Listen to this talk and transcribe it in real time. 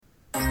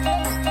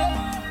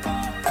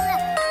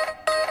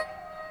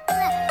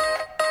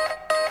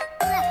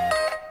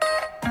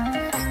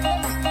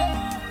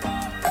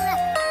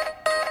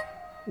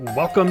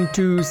Welcome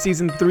to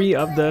Season 3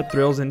 of the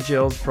Thrills and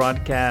Chills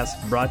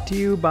podcast, brought to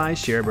you by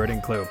Sharebird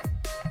and Clue.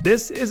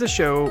 This is a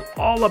show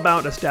all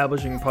about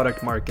establishing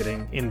product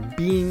marketing and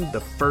being the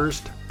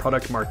first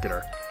product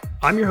marketer.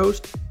 I'm your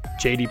host,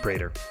 JD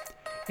Prater,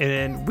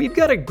 and we've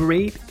got a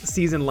great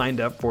season lined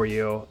up for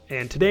you.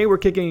 And today we're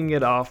kicking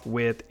it off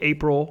with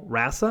April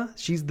Rassa.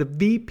 She's the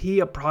VP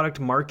of Product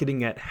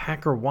Marketing at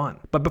HackerOne.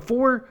 But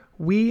before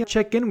we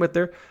check in with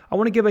her, I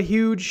want to give a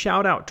huge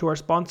shout out to our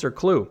sponsor,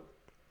 Clue.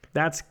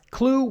 That's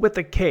Clue with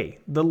a K,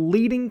 the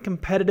leading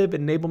competitive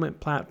enablement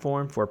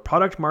platform for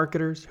product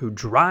marketers who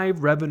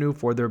drive revenue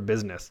for their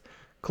business.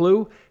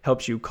 Clue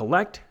helps you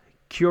collect,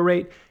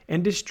 curate,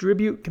 and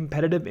distribute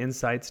competitive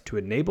insights to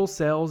enable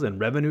sales and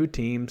revenue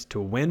teams to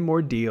win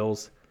more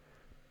deals.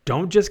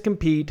 Don't just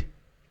compete,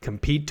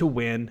 compete to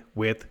win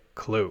with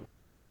Clue.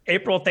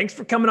 April, thanks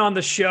for coming on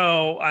the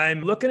show.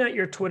 I'm looking at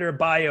your Twitter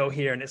bio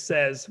here, and it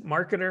says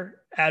marketer,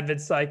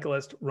 avid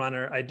cyclist,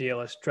 runner,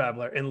 idealist,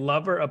 traveler, and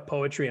lover of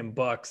poetry and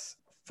books.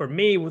 For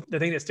me, the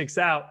thing that sticks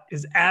out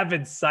is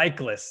avid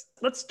cyclist.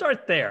 Let's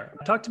start there.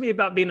 Talk to me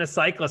about being a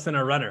cyclist and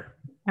a runner.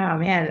 Oh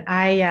man,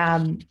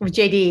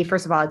 JD,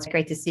 first of all, it's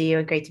great to see you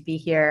and great to be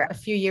here. A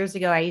few years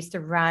ago, I used to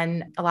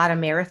run a lot of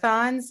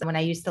marathons when I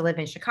used to live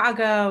in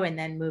Chicago and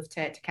then moved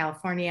to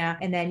California.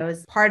 And then it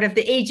was part of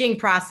the aging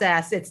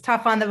process. It's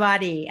tough on the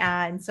body.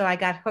 And so I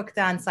got hooked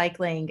on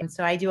cycling. And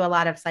so I do a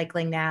lot of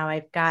cycling now.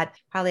 I've got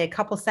probably a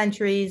couple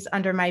centuries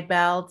under my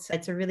belt.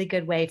 It's a really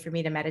good way for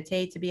me to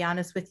meditate, to be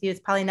honest with you. It's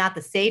probably not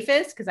the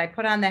safest because I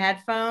put on the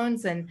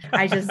headphones and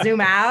I just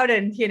zoom out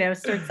and,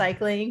 start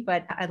cycling,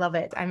 but I love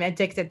it. I'm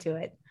addicted to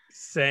it.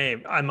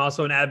 Same. I'm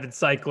also an avid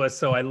cyclist,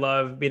 so I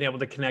love being able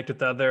to connect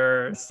with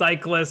other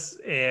cyclists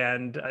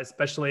and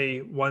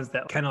especially ones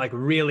that kind of like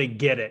really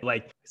get it,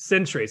 like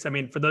Centuries. I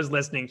mean, for those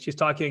listening, she's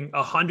talking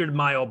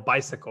 100-mile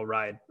bicycle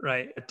ride,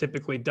 right?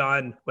 Typically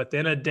done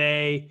within a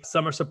day.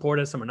 Some are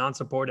supported, some are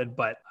non-supported,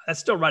 but that's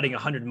still riding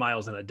 100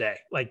 miles in a day.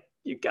 Like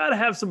you got to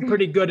have some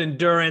pretty good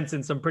endurance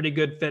and some pretty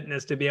good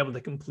fitness to be able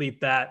to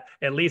complete that,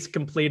 at least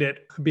complete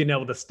it, being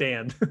able to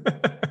stand.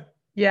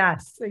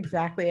 Yes,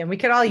 exactly. And we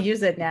could all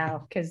use it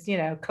now because,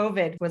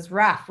 COVID was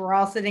rough. We're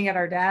all sitting at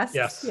our desks,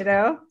 yes.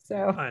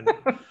 So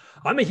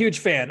I'm a huge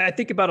fan. I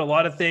think about a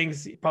lot of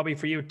things, probably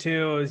for you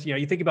too, is,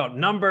 you think about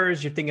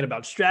numbers, you're thinking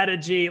about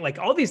strategy, like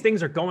all these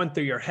things are going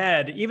through your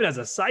head, even as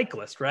a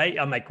cyclist, right?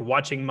 I'm like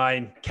watching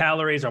my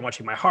calories, I'm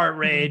watching my heart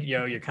rate,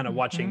 you're kind of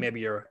watching maybe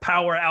your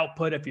power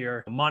output if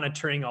you're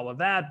monitoring all of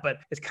that, but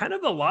it's kind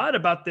of a lot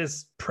about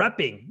this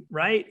prepping,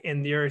 right?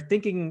 And you're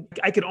thinking,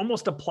 I could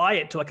almost apply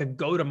it to like a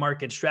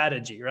go-to-market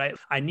strategy, right?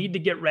 I need to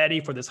get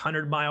ready for this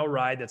 100-mile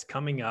ride that's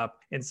coming up.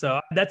 And so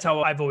that's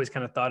how I've always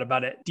kind of thought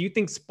about it. Do you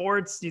think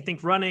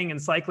running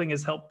and cycling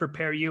has helped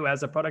prepare you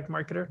as a product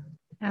marketer?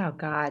 Oh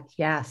God,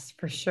 yes,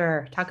 for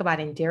sure. Talk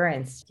about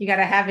endurance. You got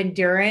to have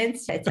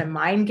endurance. It's a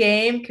mind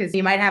game because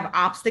you might have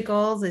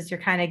obstacles as you're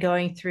kind of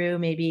going through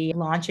maybe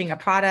launching a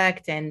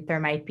product, and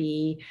there might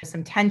be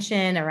some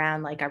tension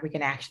around like, are we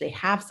going to actually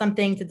have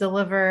something to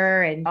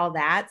deliver and all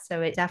that?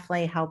 So it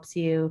definitely helps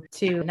you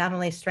to not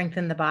only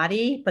strengthen the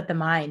body, but the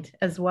mind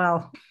as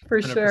well,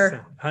 for 100%,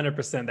 sure.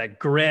 100%. That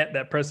grit,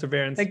 that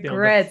perseverance. The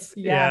grits,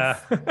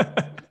 yes.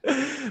 Yeah.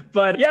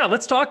 But yeah,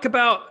 let's talk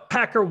about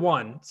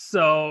HackerOne.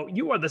 So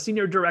you are the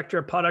Senior Director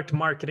of Product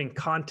Marketing,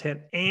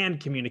 Content, and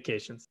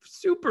Communications.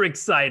 Super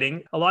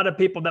exciting. A lot of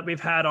people that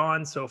we've had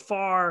on so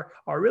far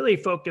are really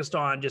focused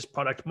on just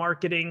product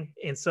marketing.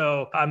 And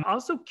so I'm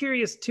also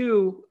curious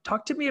too,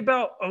 talk to me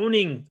about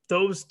owning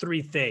those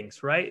three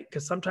things, right?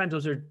 Because sometimes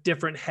those are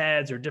different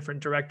heads or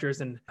different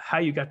directors, and how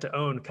you got to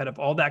own kind of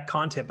all that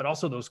content, but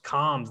also those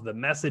comms, the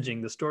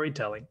messaging, the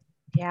storytelling.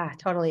 Yeah,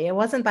 totally. It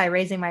wasn't by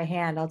raising my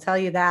hand. I'll tell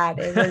you that.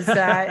 It was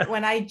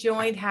when I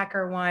joined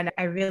HackerOne,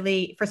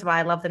 first of all,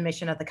 I love the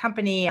mission of the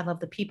company. I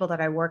love the people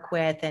that I work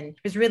with, and it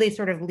was really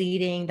sort of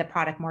leading the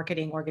product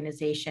marketing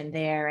organization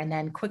there. And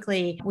then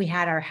quickly we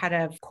had our head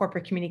of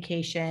corporate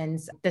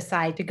communications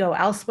decide to go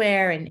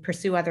elsewhere and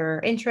pursue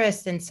other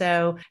interests. And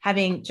so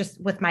having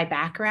just with my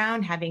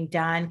background, having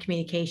done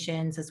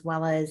communications as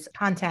well as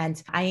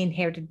content, I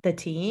inherited the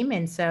team.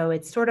 And so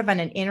it's sort of on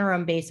an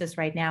interim basis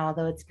right now,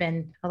 although it's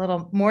been a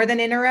little more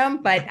than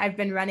interim, but I've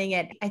been running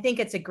it. I think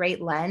it's a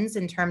great lens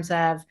in terms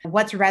of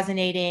what's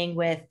resonating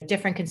with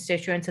different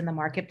constituents in the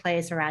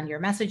marketplace around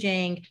your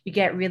messaging. You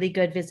get really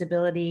good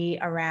visibility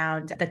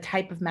around the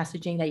type of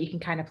messaging that you can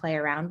kind of play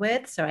around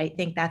with. So I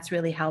think that's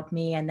really helped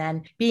me. And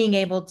then being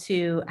able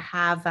to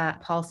have a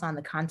pulse on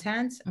the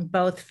content,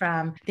 both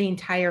from the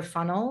entire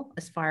funnel,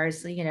 as far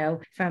as,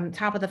 from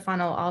top of the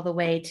funnel all the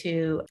way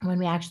to when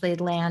we actually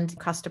land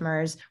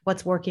customers,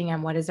 what's working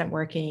and what isn't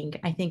working.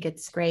 I think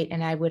it's great.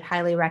 And I would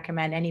highly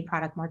recommend any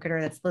product marketer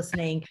that's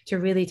listening to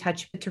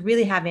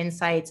really have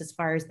insights as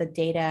far as the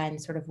data and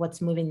sort of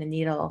what's moving the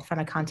needle from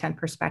a content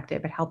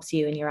perspective. It helps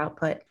you in your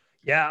output.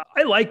 Yeah,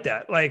 I like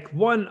that. Like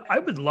one, I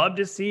would love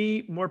to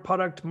see more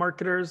product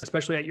marketers,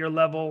 especially at your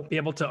level, be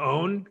able to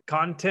own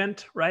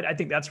content, right? I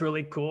think that's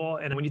really cool.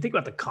 And when you think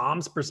about the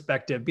comms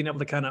perspective, being able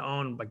to kind of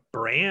own like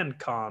brand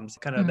comms,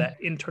 kind of that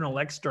internal,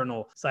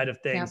 external side of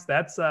things, Yep.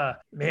 that's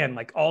man,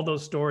 like all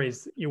those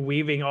stories, you're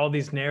weaving all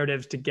these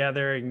narratives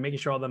together and making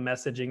sure all the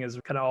messaging is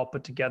kind of all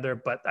put together.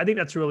 But I think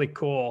that's really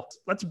cool.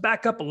 Let's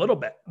back up a little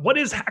bit. What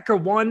is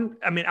HackerOne?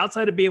 I mean,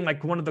 outside of being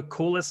like one of the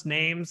coolest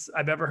names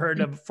I've ever heard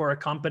of for a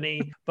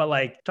company, but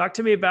like, talk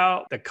to me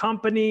about the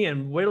company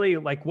and really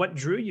like what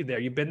drew you there.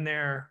 You've been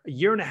there a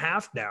year and a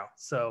half now.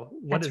 So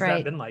what That's has that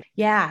right. been like?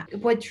 Yeah.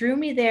 What drew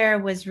me there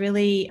was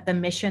really the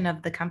mission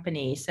of the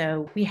company.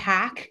 So we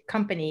hack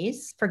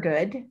companies for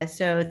good.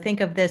 So think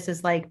of this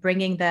as like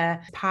bringing the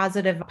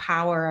positive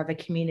power of a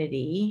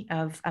community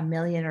of a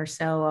million or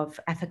so of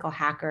ethical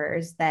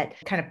hackers that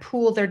kind of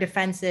pool their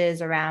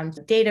defenses around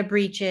data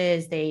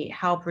breaches. They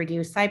help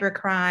reduce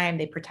cybercrime,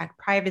 they protect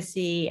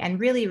privacy, and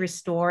really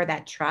restore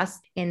that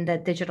trust in the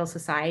digital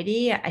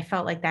society. I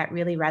felt like that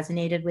really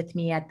resonated with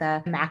me at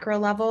the macro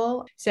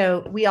level.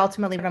 So we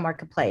ultimately have a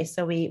marketplace.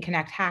 So we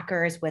connect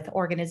hackers with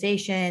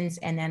organizations,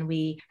 and then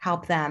we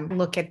help them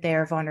look at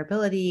their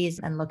vulnerabilities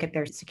and look at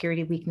their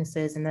security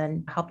weaknesses and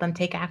then help them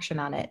take action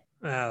on it.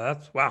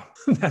 That's wow.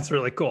 That's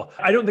really cool.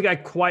 I don't think I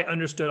quite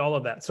understood all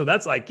of that. So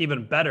that's like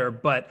even better.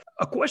 But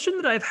a question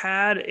that I've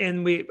had,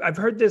 and I've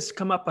heard this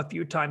come up a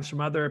few times from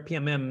other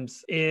PMMs,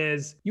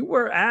 is you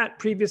were at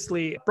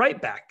previously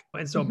Brightback.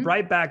 And so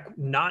Brightback,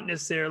 not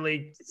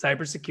necessarily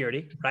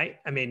cybersecurity, right?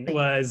 I mean,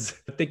 was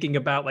thinking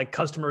about like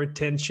customer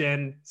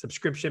retention,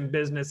 subscription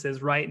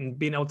businesses, right? And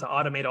being able to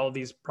automate all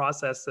these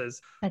processes.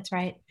 That's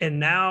right. And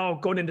now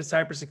going into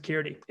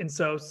cybersecurity. And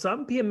so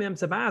some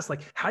PMMs have asked,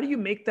 like, how do you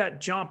make that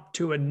jump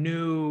to a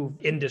new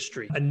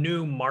industry, a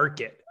new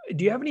market?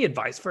 Do you have any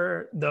advice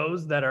for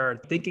those that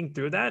are thinking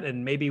through that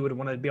and maybe would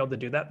want to be able to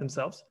do that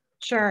themselves?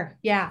 Sure.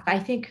 Yeah.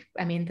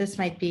 I mean, this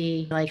might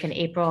be like an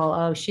April,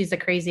 oh, she's a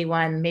crazy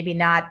one, maybe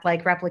not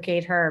like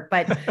replicate her,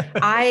 but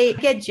I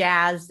get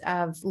jazzed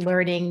of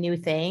learning new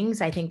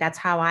things. I think that's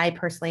how I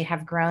personally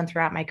have grown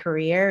throughout my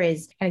career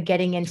is kind of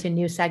getting into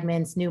new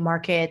segments, new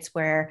markets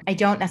where I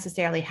don't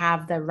necessarily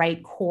have the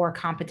right core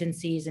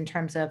competencies in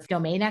terms of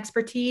domain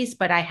expertise,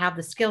 but I have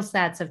the skill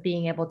sets of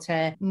being able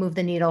to move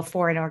the needle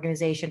for an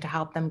organization to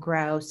help them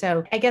grow.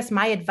 So I guess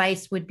my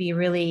advice would be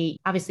really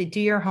obviously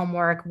do your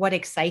homework. What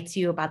excites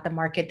you about the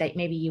market that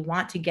maybe you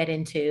want to get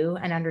into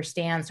and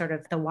understand sort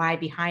of the why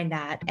behind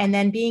that. And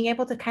then being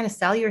able to kind of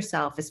sell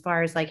yourself as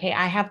far as like, hey,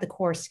 I have the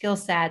core skill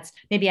sets.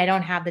 Maybe I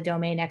don't have the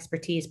domain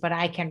expertise, but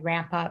I can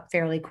ramp up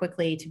fairly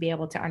quickly to be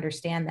able to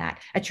understand that.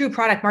 A true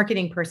product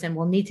marketing person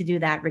will need to do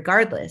that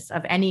regardless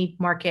of any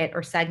market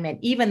or segment,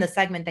 even the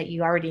segment that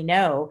you already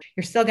know,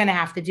 you're still going to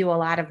have to do a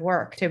lot of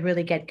work to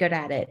really get good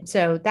at it.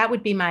 So that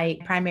would be my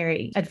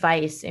primary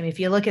advice. And if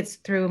you look at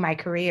through my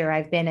career,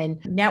 I've been in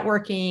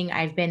networking,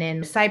 I've been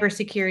in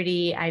cybersecurity,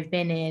 I've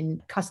been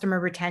in customer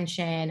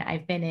retention,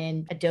 I've been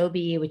in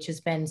Adobe, which has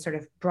been sort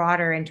of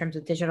broader in terms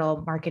of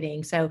digital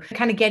marketing. So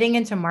kind of getting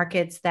into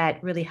markets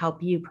that really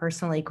help you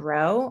personally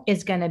grow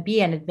is going to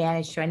be an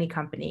advantage to any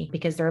company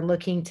because they're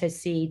looking to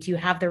see, do you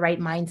have the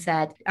right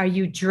mindset? Are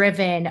you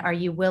driven? Are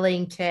you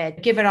willing to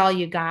give it all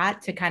you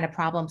got to kind of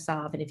problem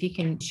solve? And if you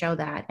can show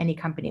that, any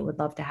company would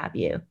love to have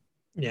you.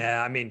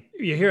 Yeah, I mean,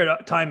 you hear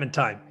it time and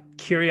time.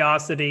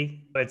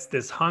 Curiosity, it's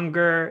this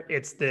hunger,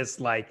 it's this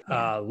like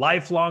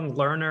lifelong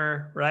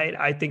learner, right?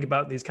 I think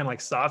about these kind of like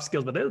soft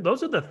skills, but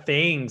those are the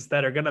things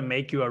that are going to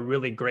make you a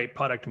really great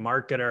product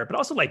marketer, but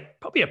also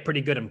like probably a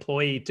pretty good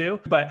employee too.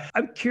 But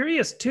I'm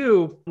curious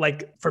too,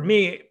 like for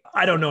me,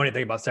 I don't know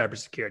anything about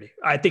cybersecurity.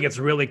 I think it's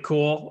really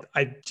cool.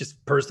 I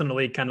just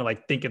personally kind of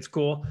like think it's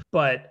cool.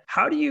 But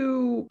how do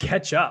you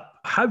catch up?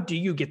 How do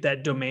you get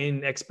that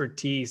domain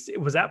expertise?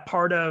 Was that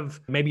part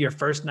of maybe your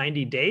first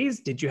 90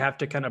 days? Did you have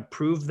to kind of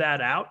prove that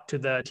out to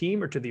the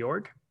team or to the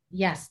org?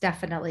 Yes,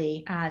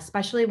 definitely.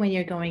 Especially when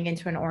you're going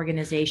into an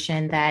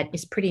organization that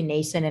is pretty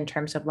nascent in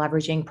terms of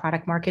leveraging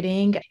product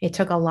marketing. It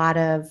took a lot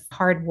of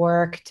hard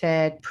work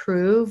to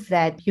prove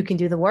that you can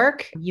do the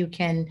work, you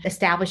can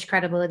establish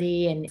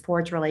credibility and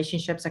forge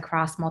relationships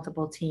across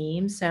multiple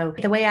teams. So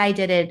the way I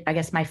did it, I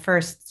guess my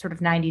first sort of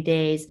 90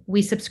 days,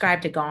 we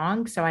subscribed to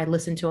Gong. So I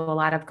listened to a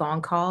lot of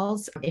Gong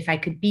calls. If I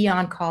could be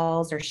on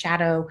calls or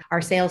shadow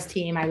our sales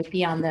team, I would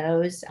be on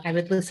those. I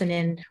would listen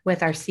in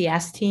with our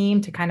CS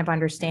team to kind of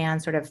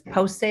understand sort of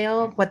post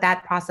sale, what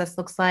that process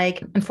looks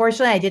like.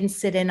 Unfortunately, I didn't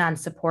sit in on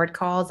support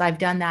calls. I've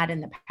done that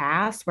in the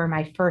past where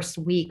my first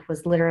week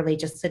was literally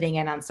just sitting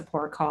in on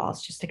support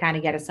calls just to kind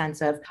of get a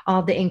sense of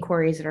all the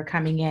inquiries that are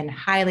coming in.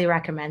 Highly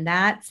recommend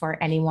that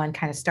for anyone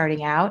kind of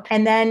starting out.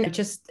 And then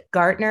just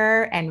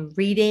Gartner and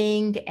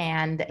reading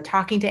and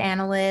talking to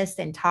analysts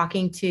and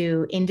talking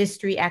to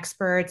industry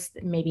experts,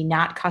 maybe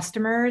not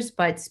customers,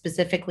 but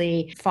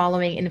specifically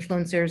following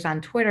influencers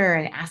on Twitter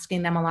and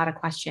asking them a lot of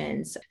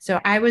questions.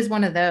 So I was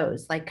one of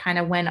those, like kind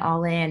of went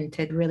all in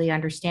to really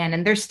understand.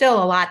 And there's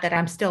still a lot that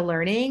I'm still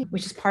learning,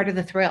 which is part of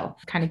the thrill,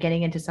 kind of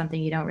getting into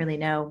something you don't really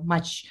know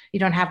much, you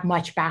don't have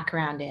much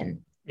background in.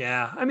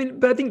 Yeah. I mean,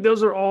 but I think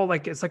those are all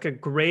like, it's like a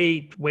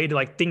great way to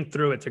like think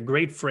through. It's a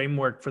great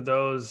framework for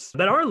those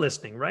that are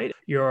listening, right?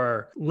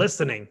 You're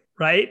listening,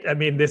 right? I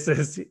mean,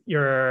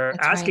 you're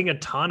That's asking right. a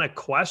ton of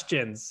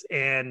questions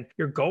and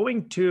you're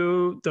going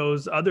to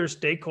those other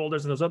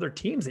stakeholders and those other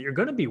teams that you're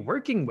going to be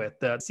working with,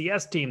 the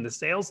CS team, the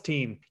sales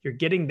team. You're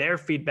getting their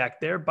feedback,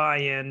 their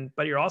buy-in,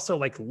 but you're also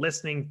like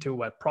listening to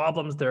what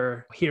problems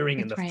they're hearing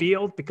in the That's right.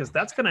 field, because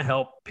that's going to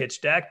help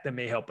pitch deck. That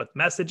may help with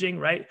messaging,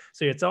 right?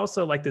 So it's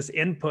also like this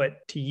input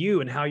to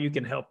you and how you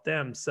can help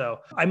them. So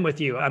I'm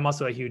with you. I'm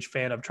also a huge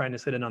fan of trying to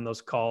sit in on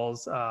those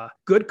calls.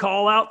 Good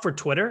call out for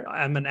Twitter.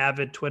 I'm an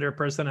avid Twitter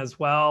person as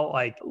well.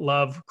 Like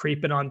love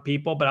creeping on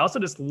people, but I also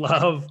just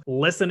love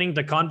listening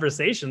to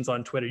conversations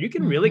on Twitter. You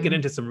can really get Mhm.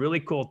 into some really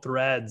cool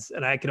threads.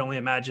 And I can only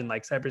imagine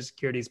like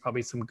cybersecurity is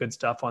probably some good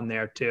stuff on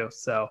there too.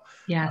 So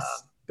Yes.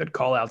 good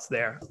call outs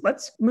there.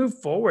 Let's move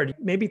forward,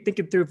 maybe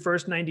thinking through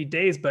first 90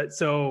 days. But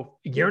so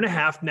a year and a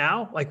half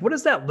now, like what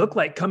does that look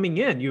like coming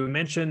in? You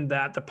mentioned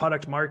that the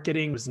product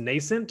marketing was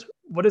nascent.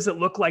 What does it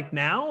look like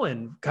now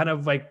and kind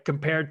of like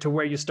compared to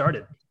where you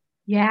started?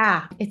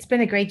 Yeah, it's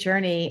been a great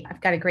journey.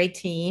 I've got a great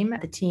team.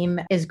 The team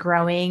is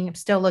growing. I'm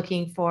still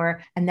looking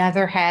for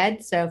another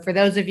head. So for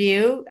those of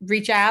you,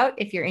 reach out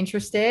if you're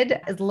interested.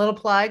 As a little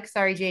plug,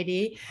 sorry,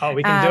 JD. Oh,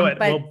 we can do it.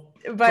 But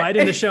We'll but right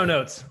in the show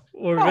notes.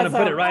 We're going to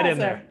put it awesome, right in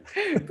awesome.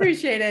 there.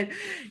 Appreciate it.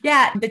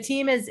 Yeah, the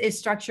team is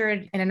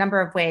structured in a number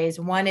of ways.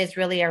 One is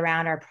really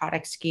around our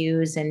product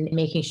SKUs and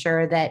making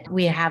sure that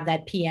we have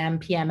that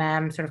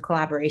PMM sort of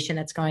collaboration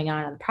that's going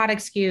on the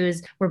product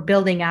SKUs. We're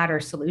building out our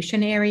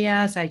solution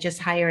area. So I just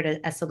hired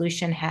a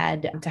solution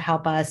head to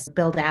help us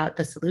build out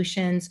the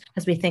solutions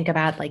as we think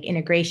about like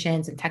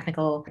integrations and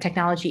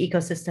technology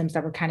ecosystems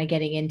that we're kind of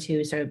getting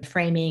into, sort of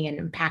framing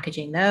and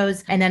packaging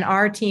those. And then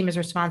our team is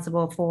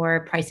responsible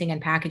for pricing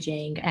and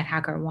packaging at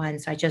HackerOne.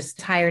 So I just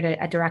hired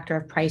a director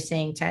of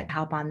pricing to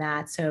help on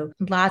that. So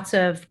lots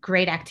of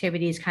great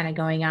activities kind of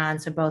going on.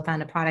 So both on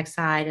the product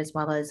side as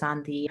well as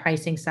on the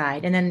pricing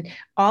side. And then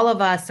all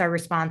of us are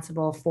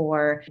responsible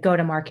for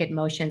go-to-market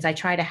motions. I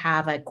try to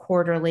have a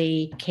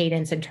quarterly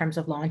cadence in terms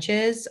of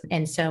launches.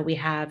 And so we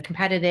have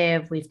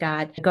competitive, we've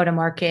got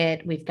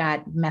go-to-market, we've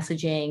got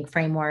messaging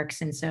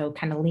frameworks. And so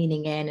kind of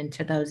leaning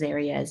into those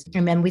areas.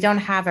 And then we don't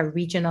have a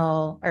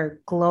regional or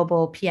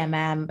global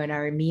PMM in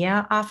our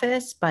EMEA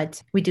office,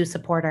 but we do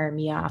support our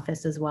EMEA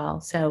office as well.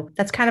 So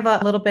that's kind of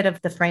a little bit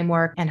of the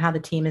framework and how the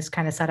team is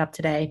kind of set up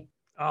today.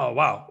 Oh,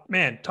 wow.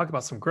 Man, talk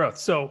about some growth.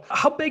 So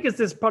how big is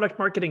this product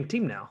marketing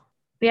team now?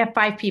 We have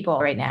 5 people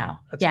right now.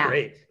 That's Yeah.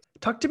 great.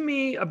 Talk to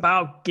me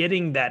about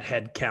getting that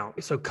head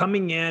count. So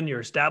coming in,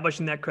 you're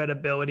establishing that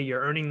credibility,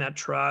 you're earning that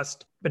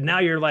trust, but now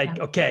you're like,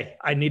 Yeah. okay,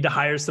 I need to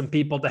hire some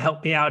people to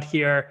help me out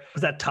here.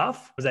 Was that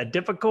tough? Was that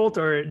difficult,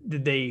 or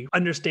did they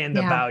understand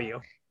the Yeah. value?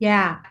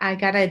 Yeah, I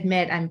got to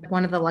admit, I'm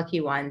one of the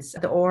lucky ones.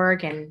 The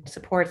org and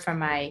support from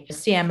my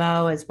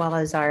CMO as well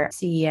as our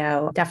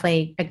CEO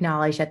definitely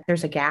acknowledged that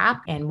there's a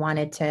gap and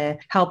wanted to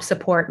help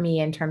support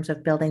me in terms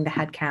of building the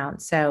headcount.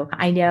 So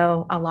I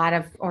know a lot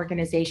of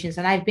organizations,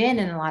 and I've been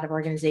in a lot of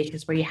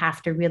organizations where you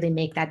have to really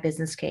make that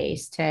business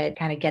case to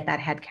kind of get that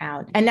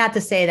headcount. And not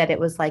to say that it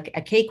was like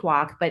a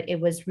cakewalk, but it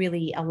was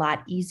really a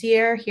lot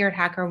easier here at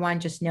HackerOne,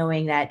 just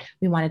knowing that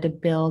we wanted to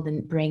build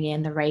and bring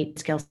in the right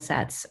skill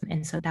sets.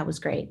 And so that was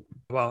great.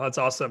 Well, that's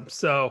awesome.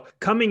 So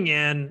coming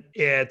in,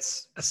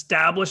 it's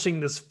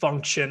establishing this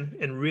function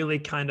and really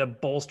kind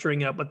of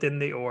bolstering up within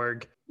the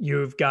org.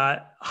 You've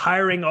got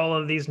hiring all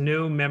of these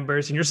new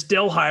members and you're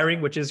still hiring,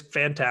 which is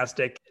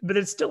fantastic, but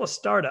it's still a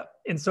startup.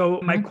 And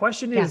so my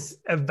question Yeah. is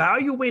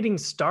evaluating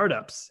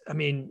startups. I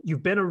mean,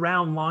 you've been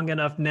around long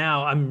enough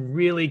now. I'm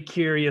really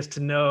curious to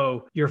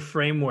know your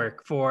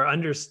framework for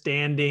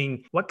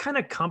understanding what kind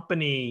of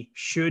company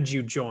should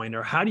you join,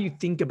 or how do you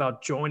think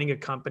about joining a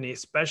company,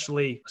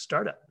 especially a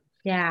startup?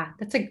 Yeah,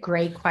 that's a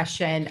great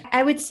question.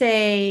 I would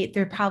say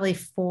there are probably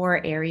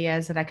 4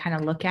 areas that I kind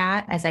of look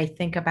at as I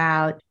think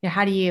about,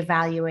 how do you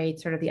evaluate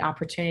sort of the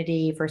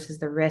opportunity versus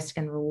the risk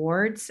and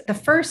rewards. The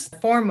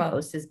first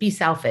foremost is be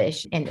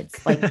selfish. And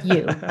it's like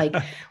you, like,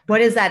 what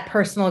does that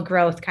personal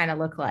growth kind of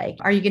look like?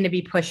 Are you going to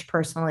be pushed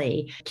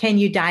personally? Can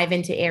you dive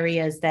into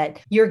areas that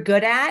you're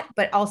good at,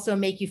 but also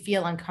make you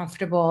feel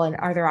uncomfortable? And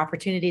are there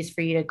opportunities for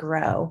you to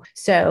grow?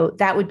 So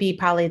that would be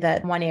probably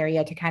the one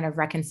area to kind of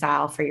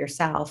reconcile for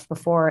yourself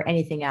before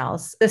anything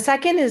else. The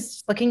second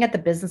is looking at the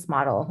business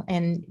model.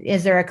 And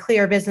is there a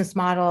clear business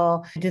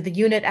model? Do the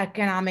unit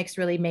economics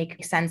really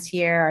make sense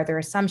here? Are there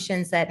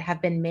assumptions that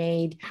have been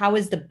made? How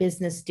is the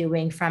business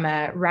doing from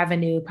a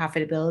revenue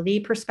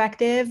profitability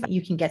perspective?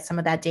 You can get some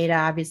of that data,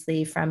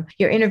 obviously, from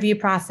your interview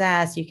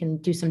process. You can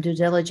do some due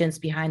diligence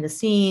behind the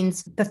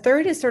scenes. The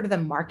third is sort of the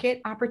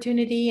market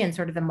opportunity and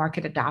sort of the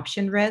market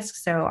adoption risk.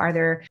 So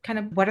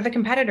what are the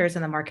competitors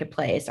in the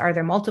marketplace? Are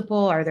there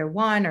multiple? Are there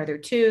one? Are there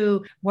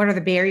two? What are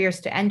the barriers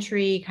to entry?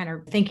 entry, kind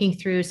of thinking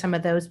through some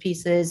of those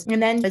pieces.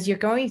 And then as you're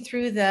going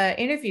through the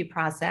interview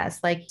process,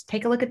 like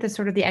take a look at the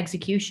sort of the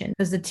execution.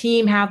 Does the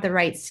team have the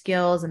right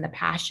skills and the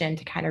passion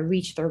to kind of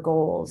reach their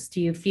goals?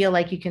 Do you feel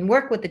like you can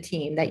work with the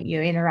team that you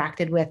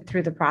interacted with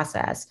through the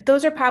process?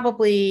 Those are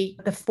probably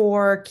the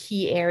four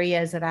key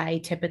areas that I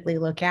typically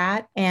look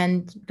at.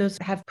 And those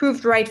have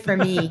proved right for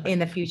me in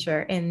the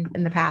future, in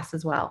the past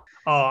as well.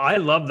 Oh, I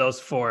love those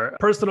four.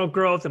 Personal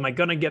growth. Am I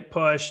going to get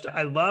pushed?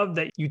 I love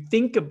that you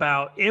think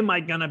about, am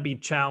I going to be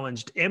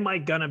challenged? Am I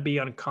going to be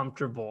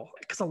uncomfortable?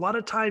 Because a lot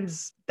of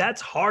times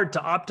that's hard to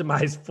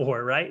optimize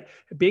for, right?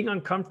 Being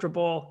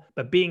uncomfortable,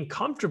 but being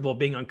comfortable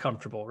being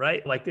uncomfortable,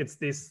 right? Like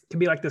this can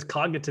be like this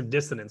cognitive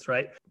dissonance,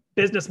 right?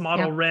 Business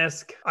model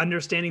risk,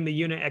 understanding the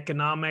unit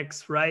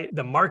economics, right?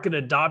 The market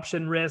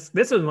adoption risk.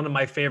 This is one of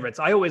my favorites.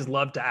 I always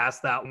love to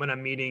ask that when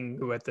I'm meeting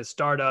with the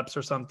startups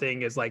or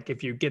something, is like,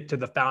 if you get to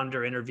the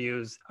founder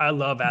interviews, I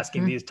love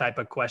asking these type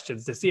of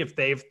questions to see if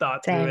they've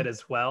thought through it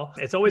as well.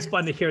 It's always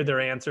fun to hear their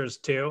answers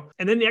too.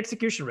 And then the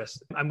execution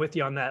risk. I'm with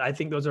you on that. I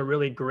think those are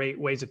really great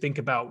ways to think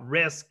about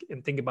risk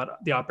and think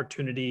about the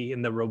opportunity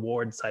and the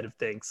reward side of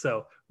things.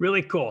 So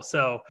really cool.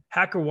 So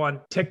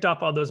HackerOne ticked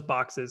off all those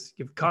boxes.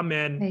 You've come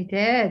in. They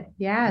did.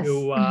 Yes.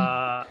 You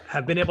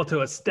have been able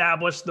to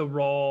establish the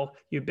role.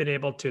 You've been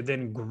able to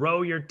then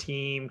grow your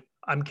team.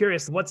 I'm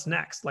curious, what's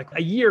next? Like,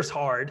 a year's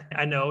hard,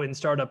 I know, in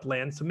startup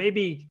land. So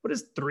maybe what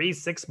does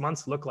 3-6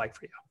 months look like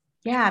for you?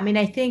 Yeah, I mean,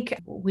 I think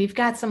we've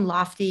got some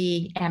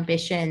lofty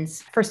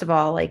ambitions. First of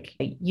all, like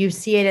you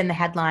see it in the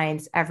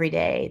headlines every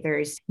day.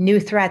 There's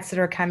new threats that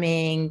are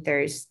coming.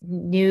 There's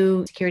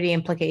new security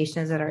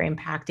implications that are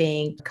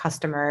impacting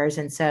customers.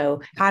 And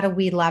so how do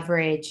we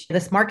leverage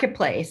this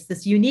marketplace,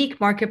 this unique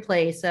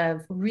marketplace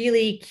of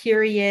really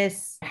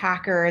curious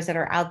hackers that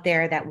are out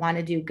there that want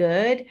to do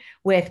good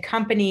with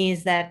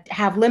companies that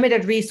have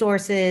limited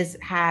resources,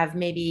 have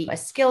maybe a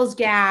skills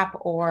gap,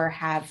 or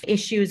have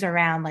issues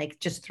around like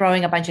just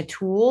throwing a bunch of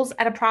tools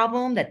at a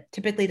problem that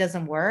typically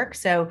doesn't work.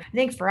 So I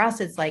think for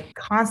us, it's like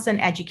constant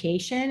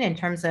education in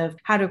terms of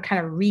how to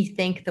kind of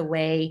rethink the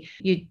way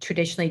you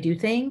traditionally do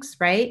things,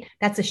 right?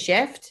 That's a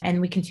shift.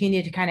 And we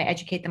continue to kind of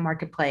educate the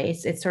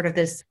marketplace. It's sort of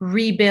this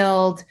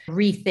rebuild,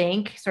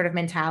 rethink sort of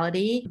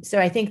mentality. So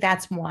I think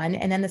that's one.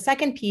 And then the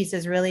second piece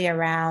is really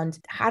around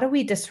how do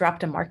we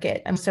disrupt a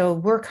market? And so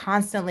we're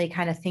constantly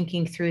kind of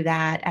thinking through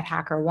that at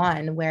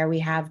HackerOne, where we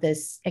have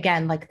this,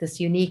 again, like this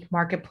unique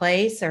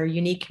marketplace or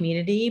unique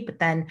community, but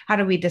then how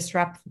do we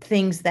disrupt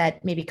things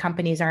that maybe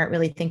companies aren't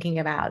really thinking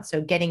about? So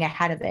getting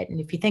ahead of it. And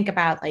if you think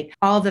about like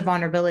all the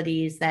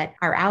vulnerabilities that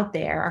are out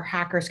there, our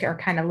hackers are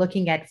kind of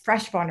looking at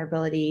fresh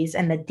vulnerabilities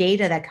and the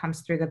data that comes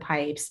through the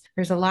pipes.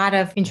 There's a lot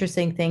of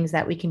interesting things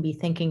that we can be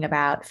thinking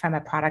about from a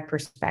product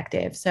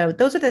perspective. So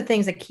those are the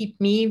things that keep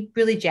me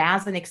really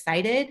jazzed and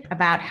excited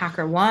about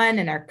HackerOne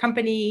and our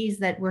companies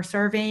that we're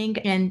serving.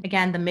 And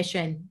again, the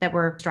mission that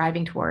we're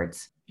striving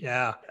towards.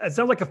 Yeah, it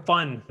sounds like a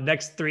fun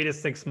next 3 to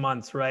 6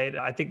 months, right?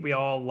 I think we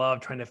all love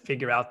trying to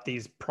figure out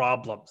these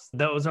problems.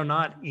 Those are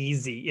not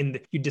easy. And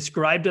you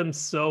described them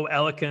so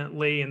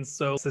eloquently and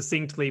so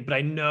succinctly, but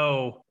I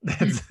know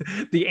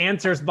that the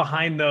answers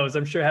behind those,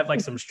 I'm sure have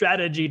like some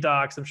strategy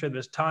docs. I'm sure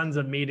there's tons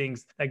of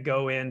meetings that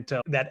go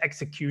into that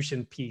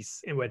execution piece,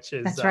 in which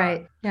is that's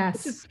right.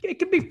 Yes, it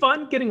can be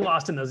fun getting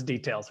lost in those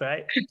details,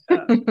 right?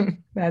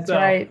 That's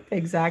right.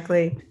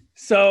 Exactly.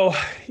 So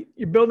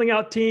you're building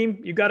out team,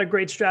 you got a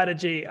great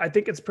strategy. I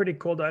think it's pretty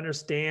cool to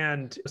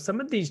understand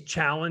some of these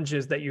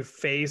challenges that you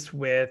face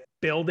with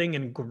building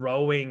and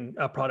growing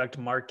a product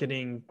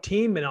marketing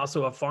team and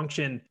also a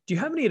function. Do you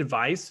have any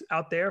advice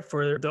out there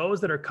for those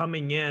that are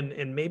coming in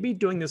and maybe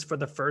doing this for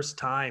the first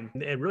time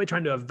and really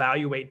trying to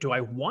evaluate, do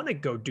I want to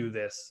go do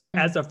this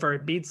as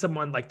be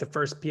someone like the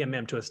first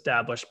PMM to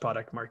establish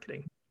product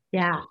marketing?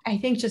 Yeah, I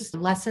think just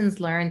lessons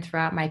learned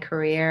throughout my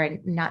career,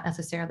 and not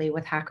necessarily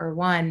with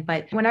HackerOne,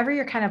 but whenever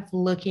you're kind of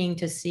looking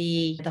to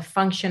see the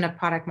function of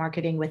product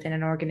marketing within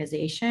an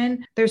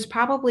organization, there's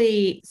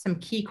probably some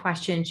key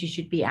questions you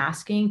should be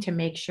asking to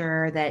make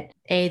sure that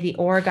the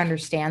org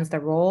understands the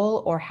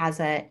role or has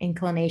an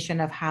inclination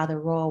of how the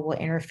role will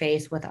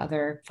interface with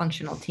other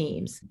functional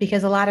teams.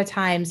 Because a lot of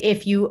times,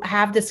 if you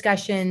have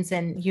discussions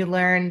and you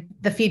learn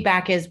the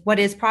feedback is, what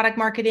is product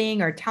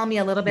marketing? Or tell me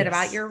a little bit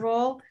about your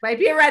role, might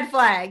be a red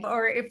flag.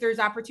 Or if there's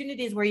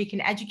opportunities where you can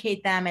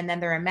educate them and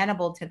then they're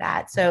amenable to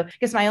that. So I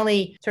guess my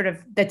only sort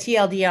of the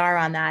TLDR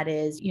on that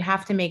is you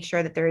have to make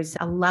sure that there's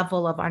a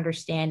level of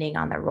understanding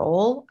on the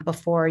role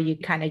before you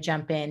kind of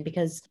jump in,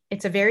 because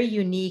it's a very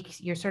unique,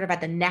 you're sort of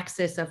at the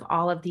nexus of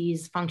all of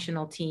these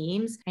functional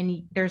teams.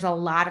 And there's a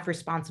lot of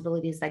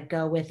responsibilities that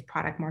go with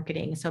product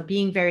marketing. So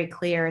being very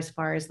clear as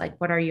far as like,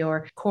 what are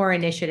your core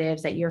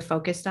initiatives that you're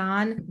focused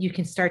on? You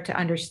can start to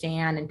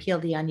understand and peel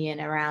the onion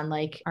around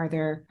like, are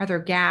there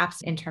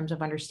gaps in terms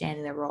of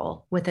understanding the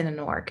role within an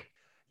org?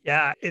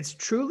 Yeah, it's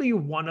truly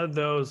one of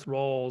those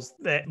roles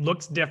that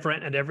looks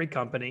different at every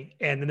company.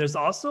 And then there's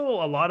also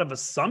a lot of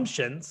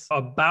assumptions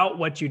about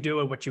what you do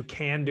and what you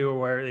can do,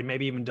 or they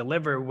maybe even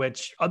deliver,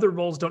 which other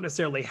roles don't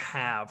necessarily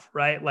have,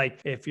 right? Like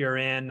if you're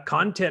in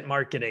content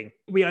marketing,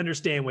 we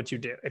understand what you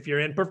do. If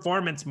you're in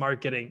performance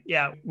marketing,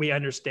 yeah, we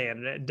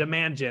understand.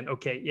 Demand gen,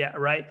 okay, yeah,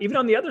 right. Even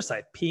on the other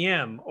side,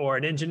 PM or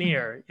an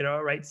engineer,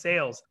 right?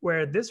 Sales,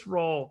 where this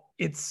role,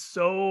 it's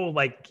so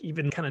like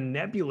even kind of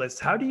nebulous.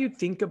 How do you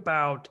think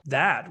about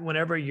that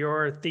whenever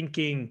you're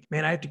thinking,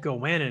 man, I have to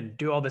go in and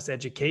do all this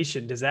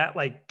education? Does that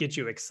like get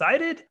you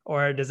excited,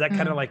 or does that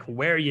kind of like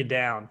wear you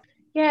down?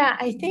 Yeah,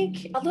 I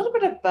think a little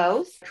bit of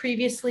both.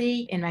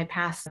 Previously in my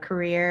past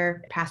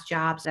career, past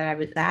jobs that I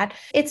was at,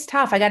 it's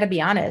tough. I got to be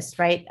honest,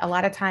 right? A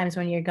lot of times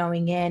when you're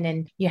going in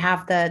and you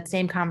have the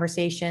same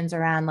conversations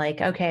around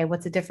like, okay,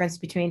 what's the difference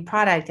between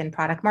product and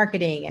product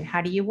marketing and how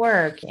do you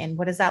work and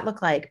what does that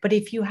look like? But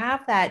if you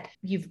have that,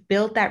 you've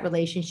built that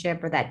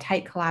relationship or that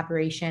tight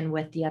collaboration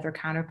with the other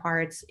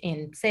counterparts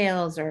in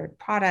sales or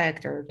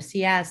product or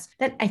CS,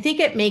 then I think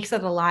it makes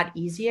it a lot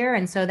easier.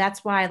 And so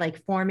that's why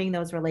like forming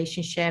those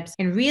relationships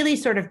and really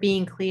sort of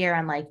being clear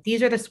on like,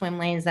 these are the swim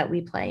lanes that we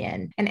play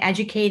in and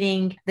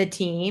educating the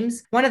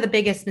teams. One of the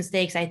biggest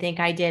mistakes I think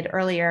I did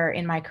earlier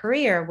in my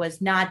career was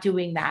not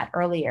doing that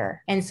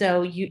earlier. And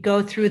so you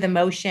go through the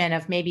motion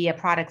of maybe a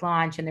product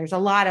launch and there's a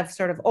lot of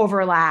sort of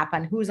overlap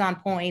on who's on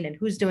point and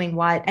who's doing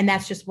what. And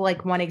that's just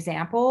like one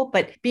example,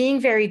 but being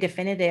very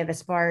definitive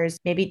as far as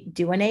maybe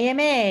do an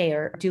AMA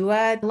or do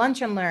a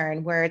lunch and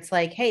learn where it's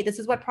like, hey, this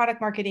is what product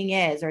marketing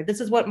is, or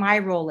this is what my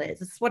role is.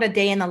 This is what a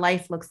day in the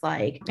life looks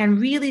like. And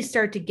really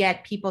start to get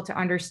people to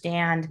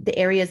understand the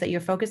areas that you're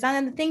focused on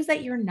and the things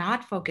that you're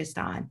not focused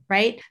on,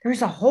 right?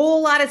 There's a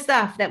whole lot of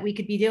stuff that we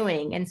could be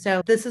doing. And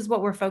so this is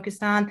what we're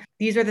focused on.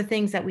 These are the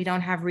things that we don't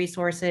have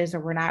resources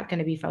or we're not going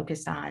to be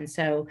focused on.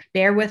 So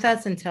bear with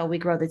us until we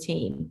grow the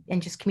team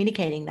and just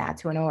communicating that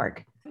to an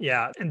org.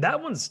 Yeah. And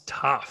that one's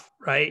tough,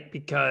 right?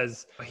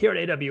 Because here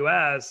at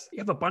AWS, you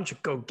have a bunch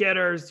of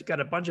go-getters. You got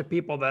a bunch of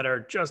people that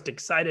are just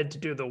excited to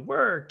do the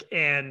work.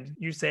 And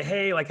you say,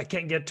 hey, like, I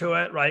can't get to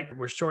it, right?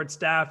 We're short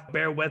staffed,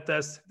 bear with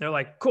us. They're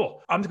like,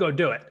 cool, I'm just going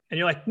to do it. And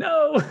you're like,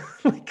 no,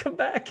 come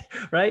back,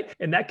 right?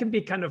 And that can be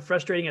kind of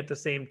frustrating at the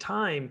same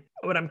time.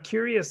 What I'm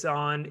curious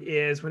on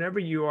is whenever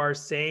you are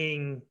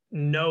saying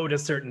no to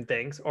certain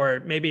things,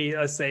 or maybe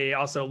let's say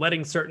also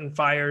letting certain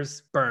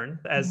fires burn,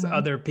 as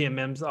other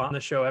PMMs on the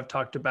show have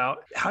talked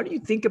about, how do you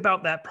think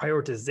about that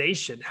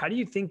prioritization? How do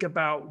you think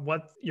about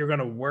what you're going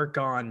to work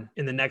on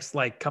in the next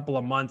like couple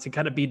of months and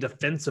kind of be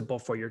defensible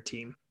for your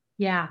team?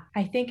 Yeah,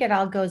 I think it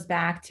all goes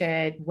back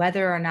to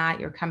whether or not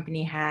your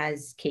company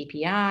has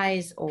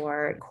KPIs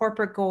or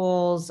corporate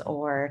goals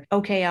or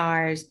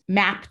OKRs.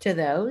 Map to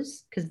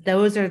those because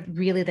those are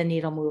really the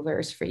needle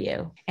movers for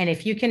you. And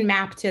if you can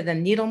map to the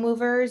needle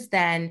movers,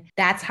 then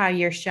that's how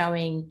you're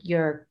showing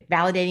your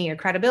validating your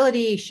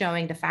credibility,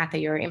 showing the fact that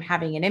you're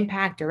having an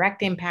impact,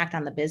 direct impact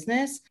on the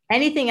business.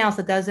 Anything else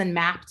that doesn't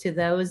map to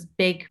those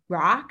big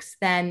rocks,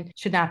 then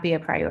should not be a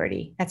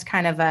priority. That's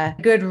kind of a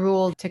good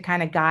rule to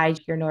kind of guide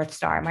your North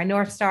Star. My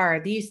North Star are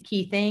these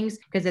key things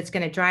because it's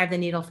going to drive the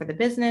needle for the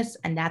business,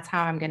 and that's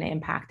how I'm going to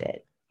impact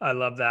it. I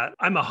love that.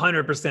 I'm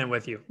 100%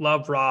 with you.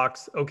 Love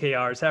rocks,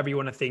 OKRs, however you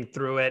want to think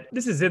through it.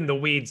 This is in the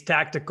weeds,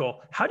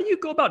 tactical. How do you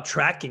go about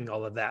tracking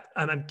all of that?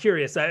 I'm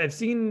curious. I've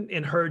seen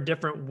and heard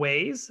different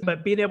ways,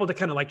 but being able to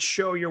kind of like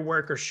show your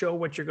work or show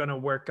what you're going to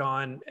work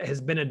on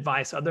has been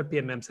advice other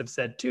PMMs have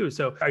said too.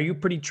 So are you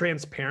pretty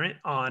transparent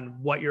on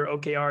what your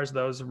OKRs,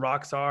 those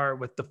rocks are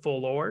with the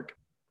full org?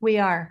 We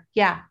are.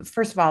 Yeah.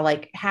 First of all,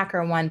 like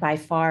HackerOne by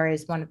far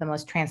is one of the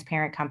most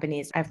transparent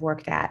companies I've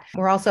worked at.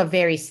 We're also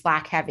very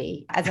Slack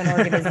heavy as an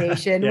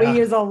organization. Yeah. We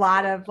use a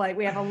lot of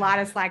we have a lot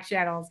of Slack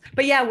channels.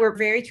 But yeah, we're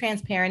very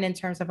transparent in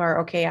terms of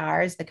our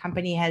OKRs. The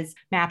company has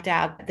mapped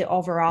out the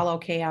overall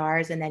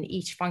OKRs and then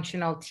each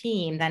functional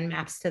team then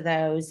maps to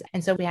those.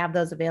 And so we have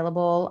those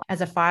available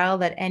as a file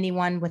that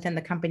anyone within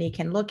the company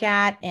can look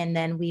at. And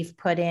then we've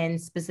put in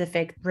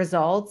specific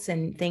results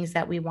and things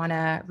that we want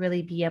to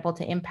really be able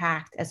to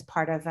impact as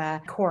part of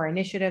a core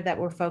initiative that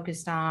we're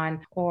focused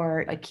on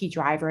or a key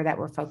driver that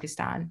we're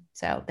focused on.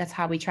 So that's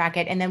how we track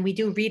it. And then we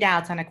do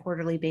readouts on a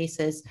quarterly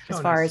basis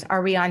as far as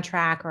are we on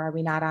track or are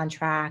we not on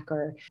track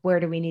or where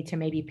do we need to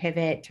maybe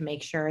pivot to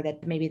make sure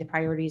that maybe the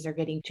priorities are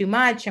getting too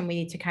much and we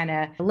need to kind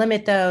of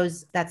limit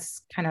those.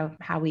 That's kind of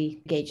how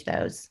we gauge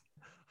those.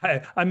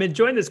 I'm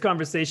enjoying this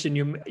conversation.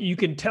 You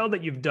can tell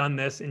that you've done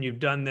this and you've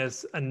done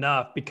this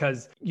enough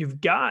because you've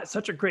got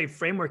such a great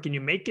framework and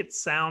you make it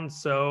sound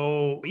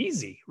so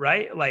easy,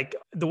 right? Like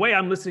the way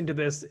I'm listening to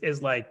this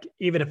is like,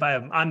 even if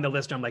I'm the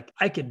listener, I'm like,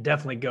 I could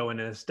definitely go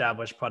in and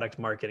establish product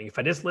marketing. If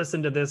I just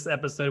listen to this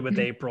episode with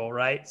April,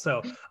 right?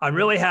 So I'm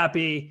really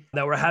happy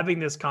that we're having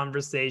this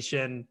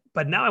conversation.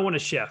 But now I want to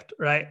shift,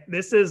 right?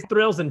 This is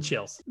thrills and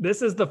chills.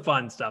 This is the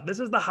fun stuff. This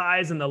is the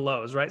highs and the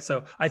lows, right?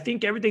 So I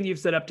think everything you've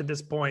said up to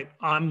this point,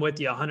 I'm with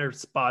you 100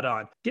 spot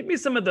on. Give me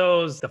some of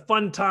those, the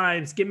fun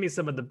times. Give me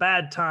some of the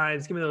bad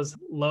times. Give me those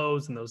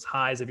lows and those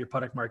highs of your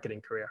product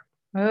marketing career.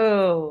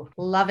 Oh,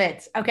 love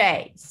it.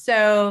 Okay.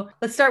 So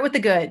let's start with the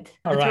good,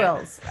 All the right.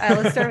 thrills.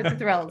 Let's start with the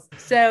thrills.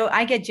 So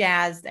I get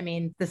jazzed. I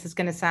mean, this is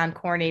going to sound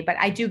corny, but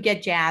I do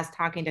get jazzed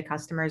talking to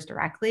customers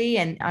directly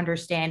and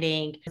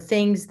understanding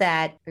things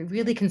that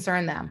really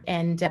concern them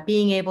and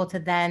being able to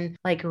then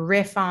like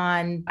riff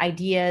on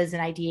ideas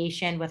and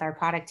ideation with our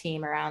product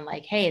team around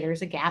like, hey,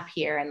 there's a gap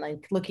here. And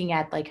like looking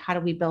at like, how do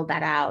we build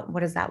that out?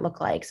 What does that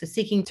look like? So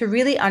seeking to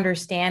really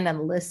understand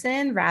and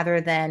listen rather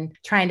than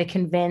trying to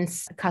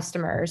convince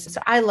customers.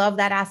 So I love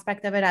that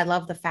aspect of it. I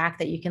love the fact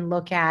that you can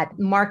look at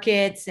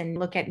markets and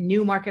look at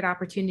new market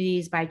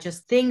opportunities by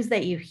just things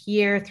that you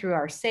hear through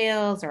our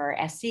sales or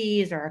our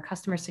SEs or our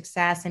customer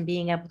success and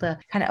being able to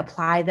kind of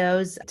apply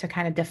those to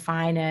kind of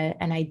define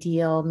an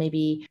ideal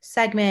maybe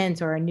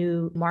segment or a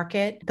new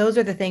market. Those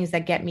are the things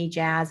that get me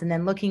jazzed. And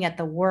then looking at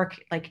the work,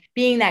 like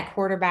being that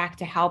quarterback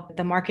to help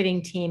the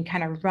marketing team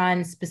kind of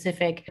run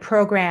specific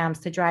programs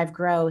to drive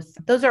growth.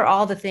 Those are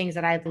all the things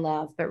that I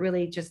love, but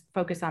really just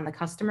focus on the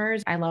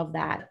customers. I love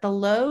that. The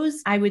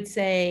lows, I would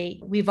say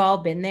we've all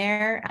been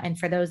there. And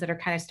for those that are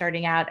kind of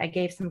starting out, I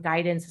gave some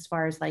guidance as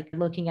far as like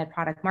looking at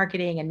product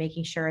marketing and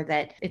making sure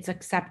that it's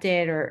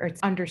accepted or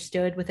it's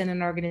understood within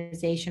an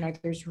organization, or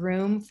there's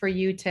room for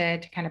you to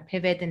kind of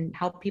pivot and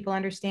help people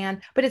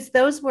understand. But it's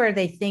those where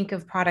they think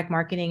of product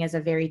marketing as a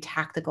very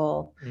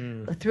tactical,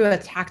 through a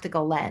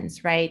tactical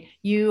lens, right?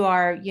 You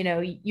are,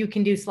 you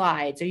can do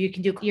slides or you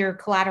can do your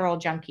collateral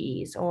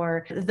junkies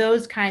or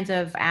those kinds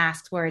of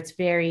asks where it's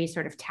very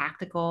sort of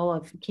tactical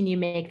of can you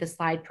make the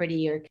slide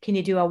pretty or can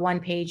you do a one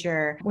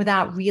pager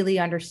without really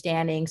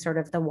understanding sort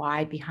of the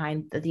why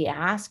behind the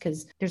ask?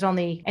 Because there's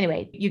only,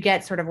 anyway, you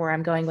get sort of where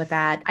I'm going with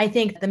that. I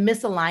think the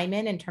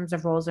misalignment in terms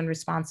of roles and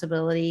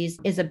responsibilities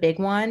is a big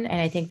one.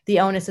 And I think the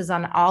onus is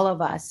on all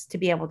of us to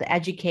be able to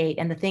educate,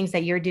 and the things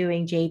that you're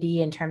doing, JD,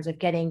 in terms of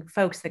getting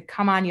folks that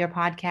come on your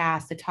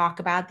podcast to talk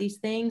about these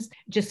things,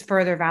 just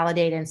further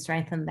validate and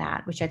strengthen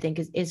that, which I think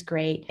is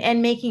great.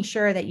 And making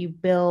sure that you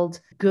build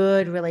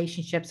good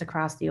relationships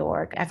across the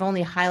org. I've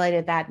only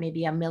highlighted that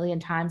maybe a million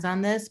times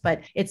on this,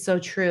 but it's so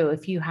true.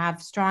 If you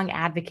have strong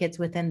advocates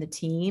within the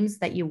teams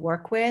that you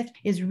work with,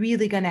 is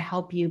really going to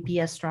help you be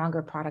a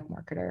stronger product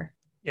marketer.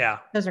 Yeah.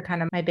 Those are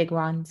kind of my big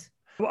ones.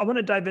 Well, I want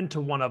to dive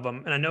into one of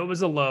them, and I know it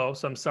was a low,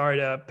 so I'm sorry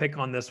to pick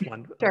on this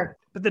one. Sure.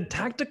 But the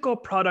tactical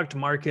product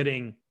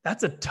marketing,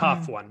 that's a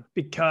tough one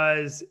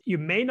because you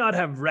may not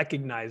have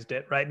recognized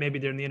it, right? Maybe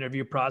during the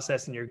interview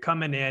process and you're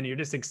coming in, you're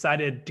just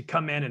excited to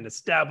come in and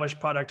establish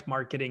product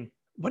marketing.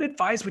 What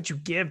advice would you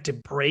give to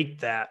break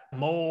that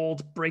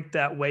mold, break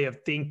that way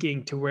of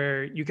thinking to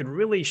where you can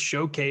really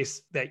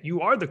showcase that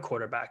you are the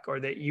quarterback or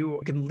that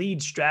you can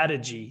lead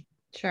strategy?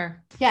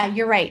 Sure. Yeah,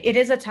 you're right. It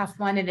is a tough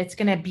one, and it's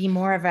going to be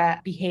more of a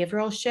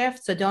behavioral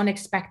shift. So don't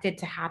expect it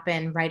to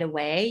happen right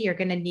away. You're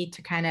going to need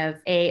to kind of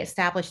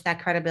establish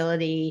that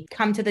credibility,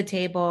 come to the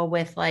table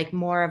with like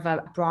more of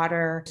a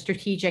broader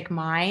strategic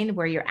mind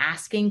where you're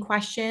asking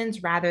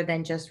questions rather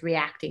than just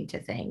reacting to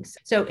things.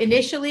 So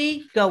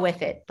initially go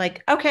with it.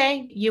 Like,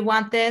 okay, you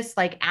want this,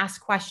 like ask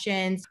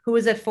questions. Who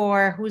is it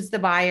for? Who's the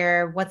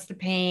buyer? What's the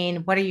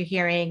pain? What are you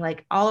hearing?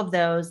 Like all of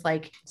those,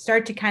 like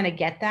start to kind of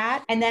get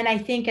that. And then I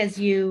think as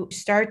you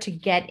start to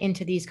get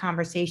into these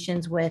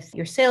conversations with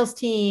your sales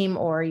team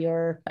or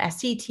your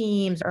SE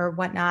teams or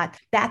whatnot,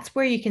 that's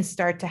where you can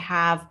start to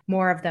have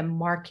more of the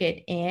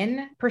market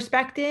in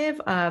perspective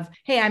of,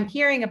 hey, I'm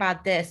hearing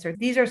about this, or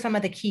these are some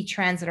of the key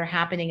trends that are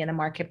happening in the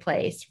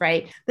marketplace,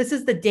 right? This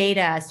is the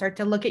data. Start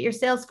to look at your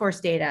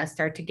Salesforce data,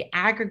 start to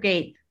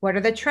aggregate what are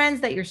the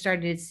trends that you're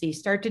starting to see?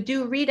 Start to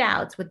do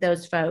readouts with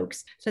those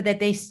folks so that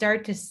they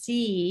start to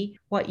see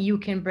what you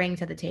can bring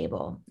to the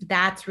table.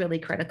 That's really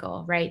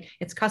critical, right?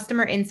 It's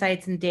customer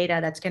insights and data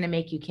that's going to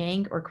make you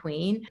king or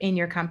queen in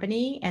your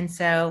company. And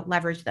so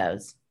leverage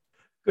those.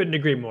 Couldn't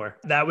agree more.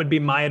 That would be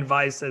my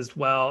advice as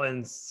well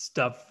and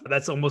stuff.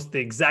 That's almost the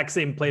exact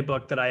same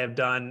playbook that I have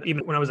done.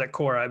 Even when I was at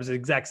Quora, it was the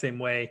exact same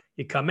way.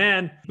 You come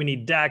in, we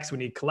need decks, we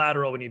need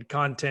collateral, we need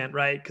content,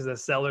 right? Because the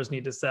sellers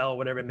need to sell,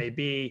 whatever it may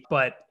be.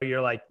 But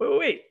you're like,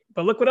 wait,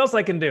 but look what else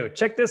I can do.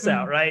 Check this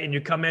out, right? And you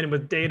come in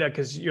with data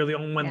because you're the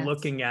only one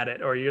looking at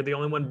it, or you're the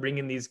only one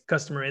bringing these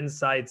customer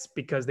insights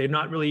because they're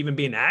not really even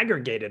being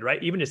aggregated,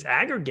 right? Even just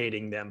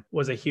aggregating them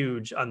was a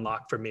huge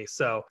unlock for me.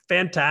 So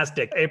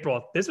fantastic.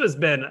 April, this has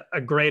been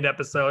a great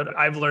episode.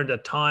 I've learned a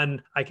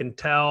ton. I can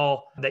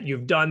tell that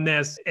you've done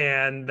this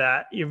and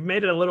that you've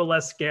made it a little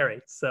less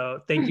scary.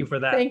 So thank you for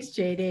that. Thanks,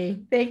 JD.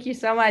 Thank you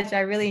so much. I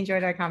really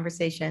enjoyed our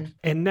conversation.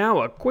 And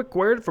now a quick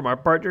word from our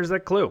partners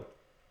at Clue.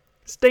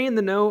 Stay in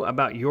the know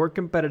about your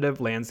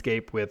competitive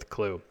landscape with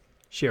Clue.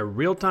 Share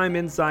real-time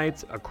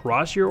insights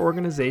across your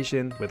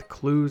organization with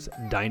Clue's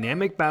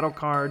dynamic battle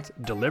cards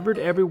delivered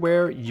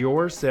everywhere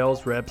your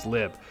sales reps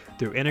live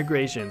through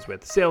integrations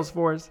with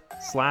Salesforce,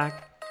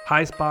 Slack,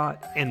 HighSpot,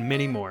 and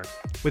many more.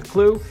 With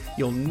Clue,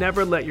 you'll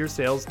never let your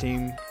sales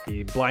team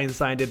be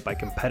blindsided by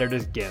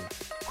competitors again.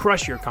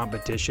 Crush your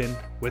competition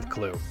with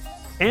Clue.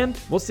 And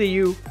we'll see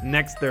you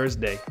next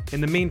Thursday.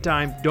 In the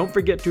meantime, don't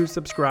forget to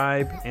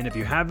subscribe. And if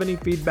you have any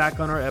feedback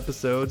on our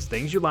episodes,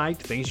 things you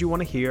liked, things you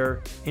want to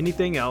hear,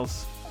 anything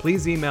else,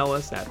 please email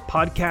us at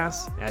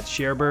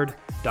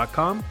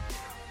podcasts@sharebird.com,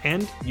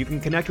 and you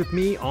can connect with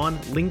me on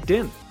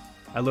LinkedIn.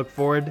 I look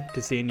forward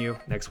to seeing you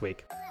next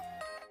week.